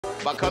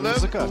Bakalım.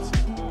 Kırmızı kart.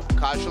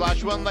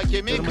 Karşılaşmanın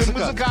hakemi Kırmızı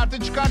kırmızı kart.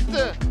 kartı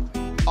çıkarttı.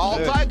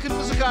 Altay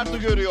kırmızı kartı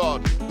görüyor.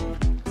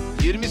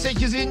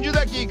 28.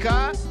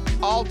 dakika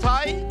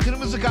Altay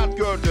kırmızı kart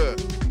gördü.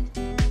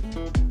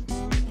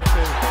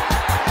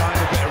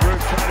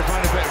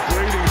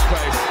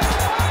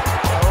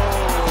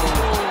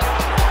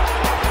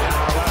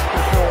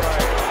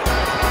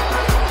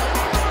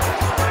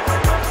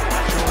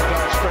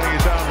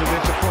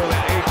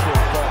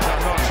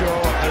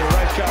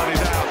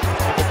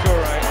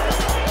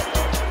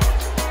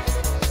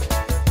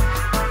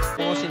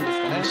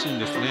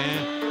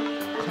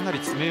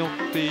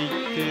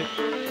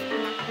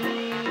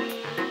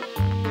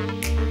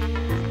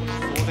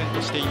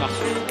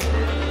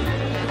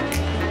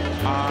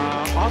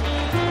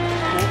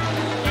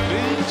ベ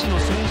ンチの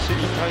選手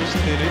に対し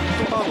てレッ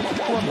ドカード、こ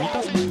こは三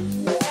田選手。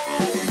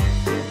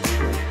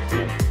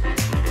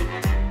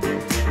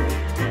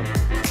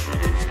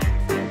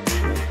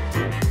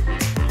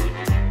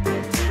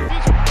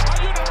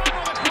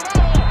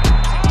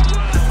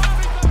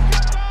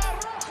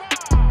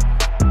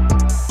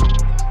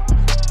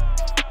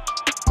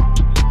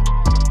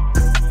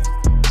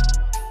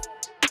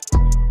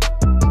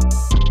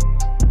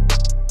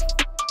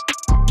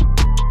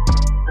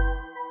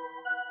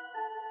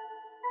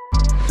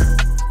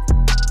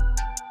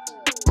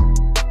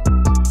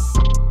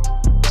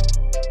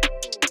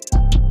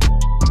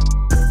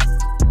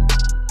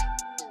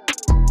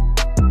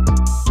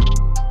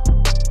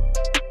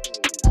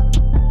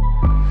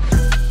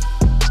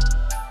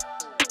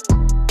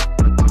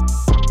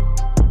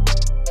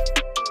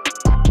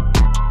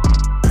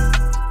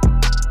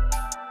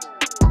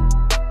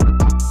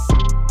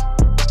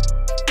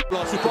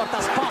Si porta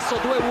a spasso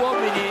due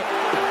uomini,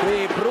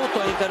 qui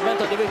brutto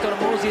l'intervento di Victor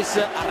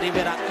Moses,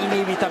 arriverà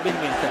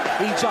inevitabilmente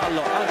il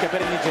giallo anche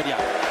per il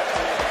nigeriano.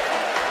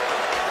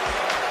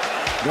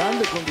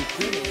 Grande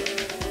condizione.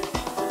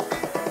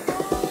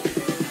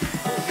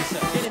 Moses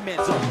viene in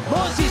mezzo,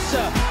 Moses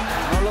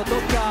non lo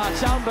tocca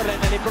Chamberlain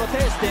nelle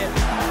proteste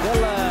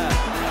del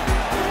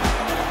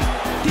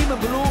team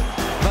blu,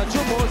 va giù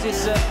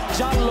Moses,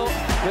 giallo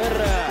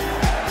per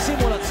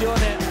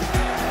simulazione.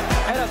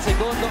 Era il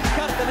secondo,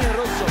 cartellino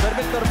rosso per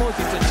Victor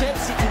Moses,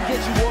 Chelsea in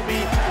 10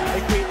 uomini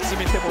e qui si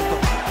mette molto.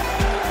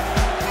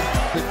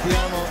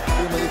 Aspettiamo,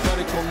 prima di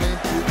fare i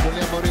commenti,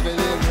 vogliamo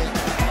rivedere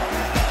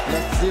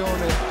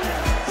l'azione.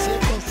 Si è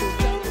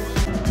consultato.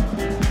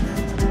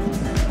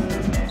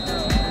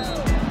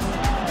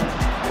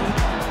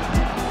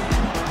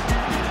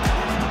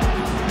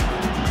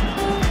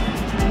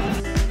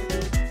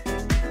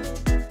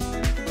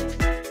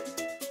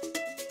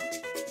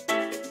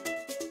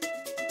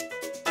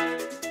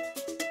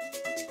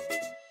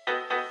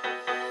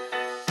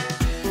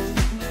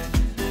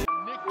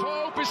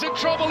 Is in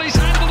trouble, he's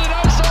handled it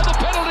outside the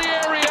penalty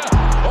area.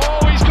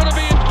 Oh, he's going to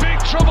be in big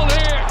trouble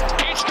here.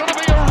 It's going to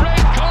be a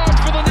red card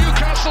for the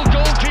Newcastle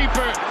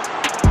goalkeeper.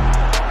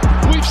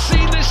 We've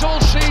seen this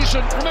all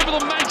season. Remember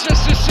the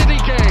Manchester City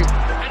game?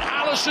 An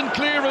Alisson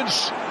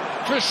clearance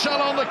for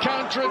Salah on the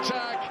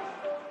counter-attack.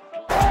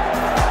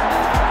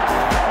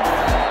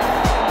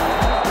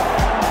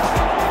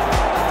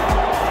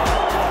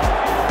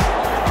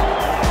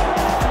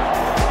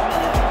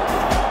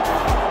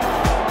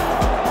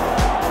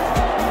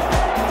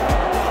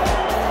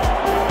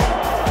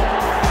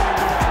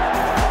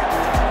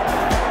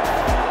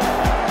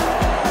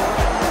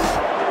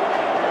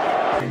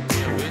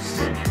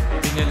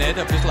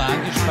 Ein bisschen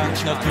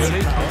angespannt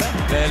natürlich,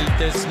 weil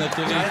das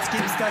natürlich... Ja, jetzt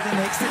gibt es da die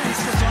nächste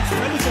Diskussion,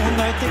 völlig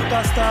unnötig,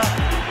 dass da,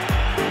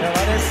 wer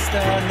war das,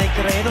 der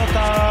Negredo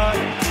da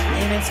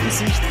ihm ins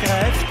Gesicht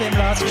greift, dem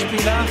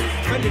Lask-Spieler,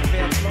 völlig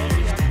wertlos.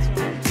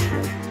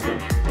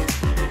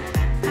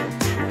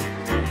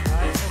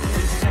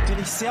 Das ist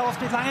natürlich sehr oft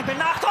mit langen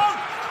Bällen. Achtung!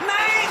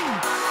 Nein!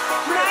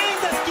 Nein,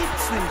 das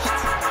gibt's nicht!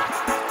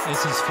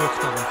 Es ist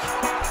fürchterlich.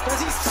 Das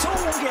ist so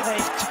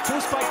ungerecht.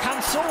 Fußball kann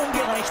so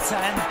ungerecht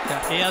sein.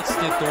 Der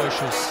erste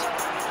Torschuss.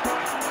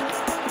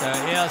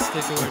 Der erste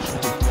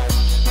Torschuss.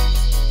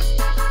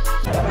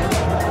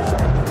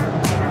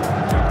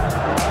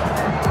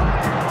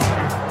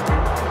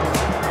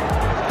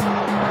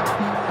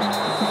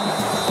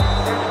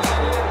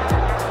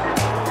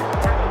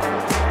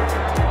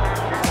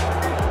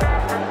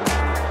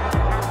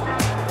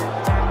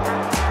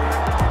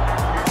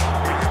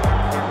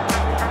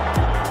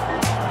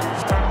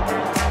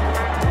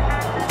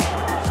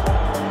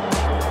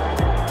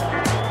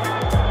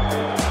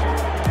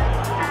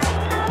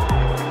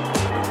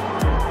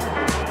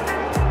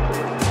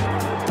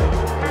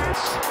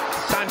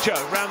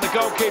 Round the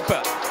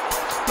goalkeeper,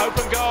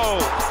 open goal,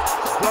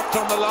 blocked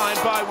on the line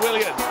by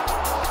Willian.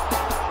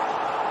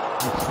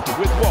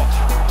 With what?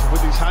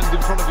 With his hand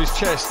in front of his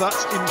chest,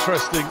 that's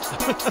interesting.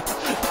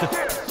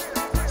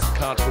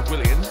 Card for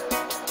Willian.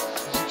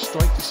 Does it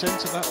strike the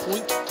centre at that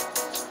point?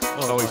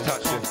 Oh, he's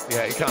touched him.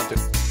 Yeah, he can't do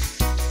it.